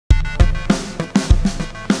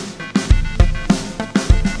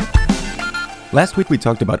Last week we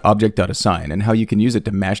talked about Object.assign and how you can use it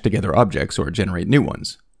to mash together objects or generate new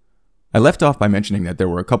ones. I left off by mentioning that there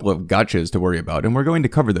were a couple of gotchas to worry about, and we're going to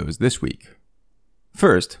cover those this week.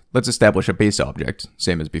 First, let's establish a base object,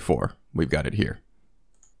 same as before. We've got it here.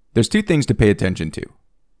 There's two things to pay attention to.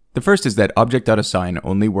 The first is that Object.assign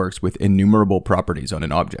only works with enumerable properties on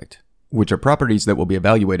an object, which are properties that will be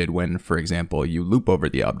evaluated when, for example, you loop over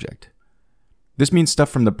the object. This means stuff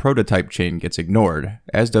from the prototype chain gets ignored,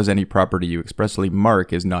 as does any property you expressly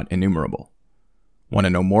mark as not enumerable. Want to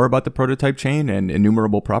know more about the prototype chain and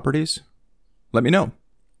enumerable properties? Let me know.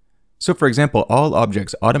 So for example, all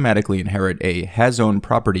objects automatically inherit a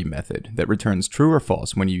hasOwnProperty method that returns true or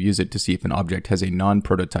false when you use it to see if an object has a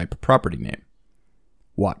non-prototype property name.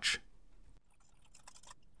 Watch.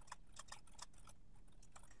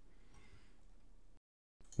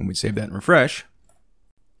 When we save that and refresh,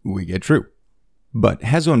 we get true. But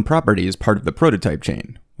hasOwnProperty is part of the prototype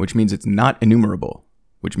chain, which means it's not enumerable,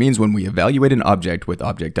 which means when we evaluate an object with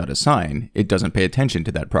Object.assign, it doesn't pay attention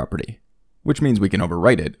to that property, which means we can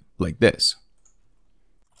overwrite it like this.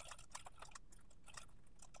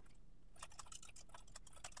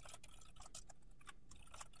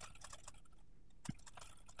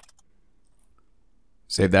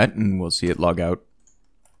 Save that and we'll see it log out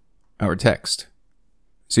our text.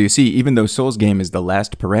 So you see, even though soulsGame is the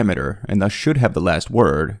last parameter and thus should have the last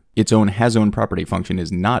word, its own hasOwnProperty function is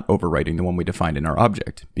not overwriting the one we defined in our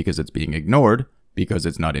object because it's being ignored because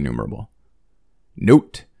it's not enumerable.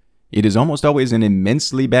 Note, it is almost always an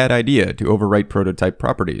immensely bad idea to overwrite prototype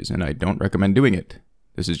properties, and I don't recommend doing it.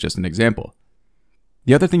 This is just an example.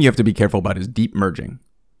 The other thing you have to be careful about is deep merging.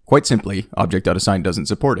 Quite simply, Object.assign doesn't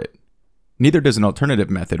support it. Neither does an alternative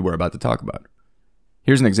method we're about to talk about.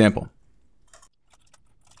 Here's an example.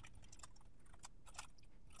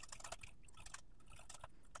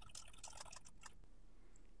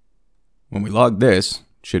 When we log this,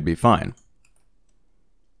 it should be fine.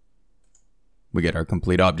 We get our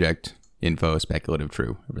complete object, info, speculative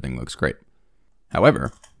true, everything looks great.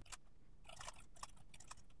 However,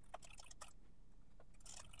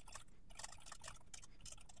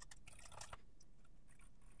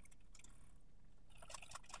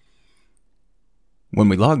 when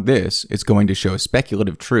we log this, it's going to show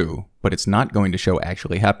speculative true, but it's not going to show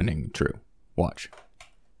actually happening true. Watch.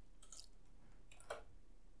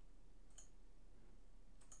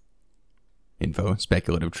 Info,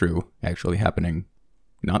 speculative true, actually happening,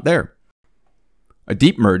 not there. A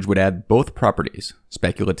deep merge would add both properties,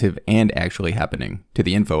 speculative and actually happening, to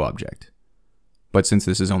the info object. But since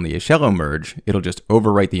this is only a shallow merge, it'll just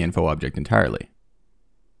overwrite the info object entirely.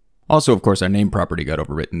 Also, of course, our name property got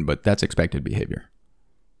overwritten, but that's expected behavior.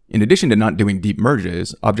 In addition to not doing deep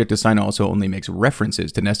merges, Object.assign also only makes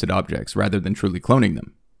references to nested objects rather than truly cloning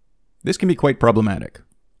them. This can be quite problematic.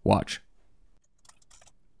 Watch.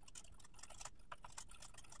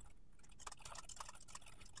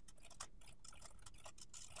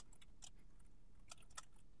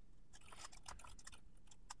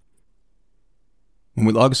 When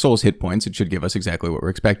we log Soul's hit points, it should give us exactly what we're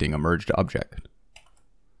expecting, a merged object.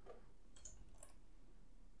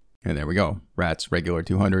 And there we go. Rats, regular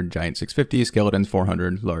 200, giant 650, skeletons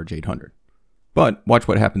 400, large 800. But watch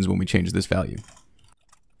what happens when we change this value.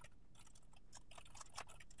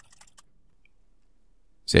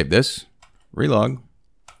 Save this, relog.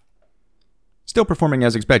 Still performing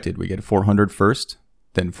as expected. We get 400 first,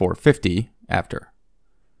 then 450 after.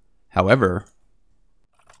 However,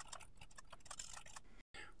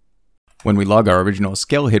 when we log our original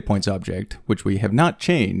scale hit points object, which we have not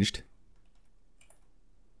changed,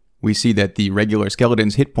 we see that the regular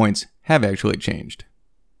skeleton's hit points have actually changed.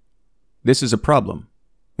 This is a problem.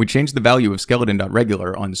 We changed the value of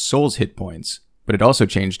skeleton.regular on soul's hit points, but it also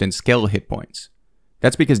changed in scale hit points.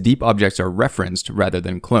 That's because deep objects are referenced rather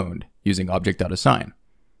than cloned, using Object.assign.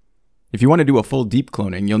 If you want to do a full deep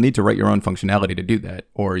cloning, you'll need to write your own functionality to do that,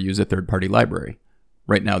 or use a third-party library.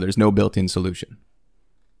 Right now, there's no built-in solution.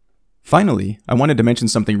 Finally, I wanted to mention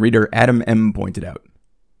something reader Adam M pointed out.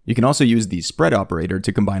 You can also use the spread operator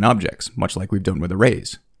to combine objects, much like we've done with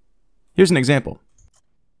arrays. Here's an example.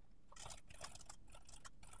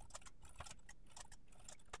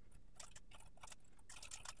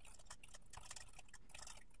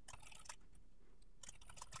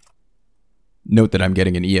 Note that I'm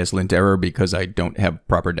getting an ESLint error because I don't have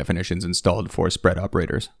proper definitions installed for spread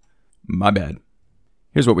operators. My bad.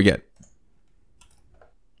 Here's what we get.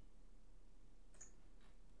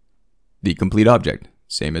 The complete object,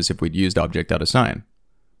 same as if we'd used Object.assign.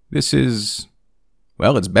 This is,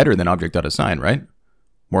 well, it's better than Object.assign, right?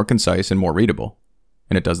 More concise and more readable.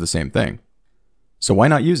 And it does the same thing. So why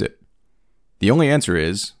not use it? The only answer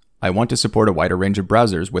is I want to support a wider range of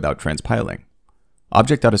browsers without transpiling.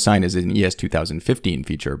 Object.assign is an ES 2015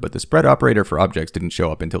 feature, but the spread operator for objects didn't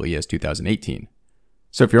show up until ES 2018.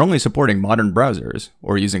 So if you're only supporting modern browsers,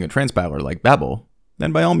 or using a transpiler like Babel,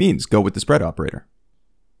 then by all means go with the spread operator.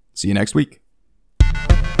 See you next week.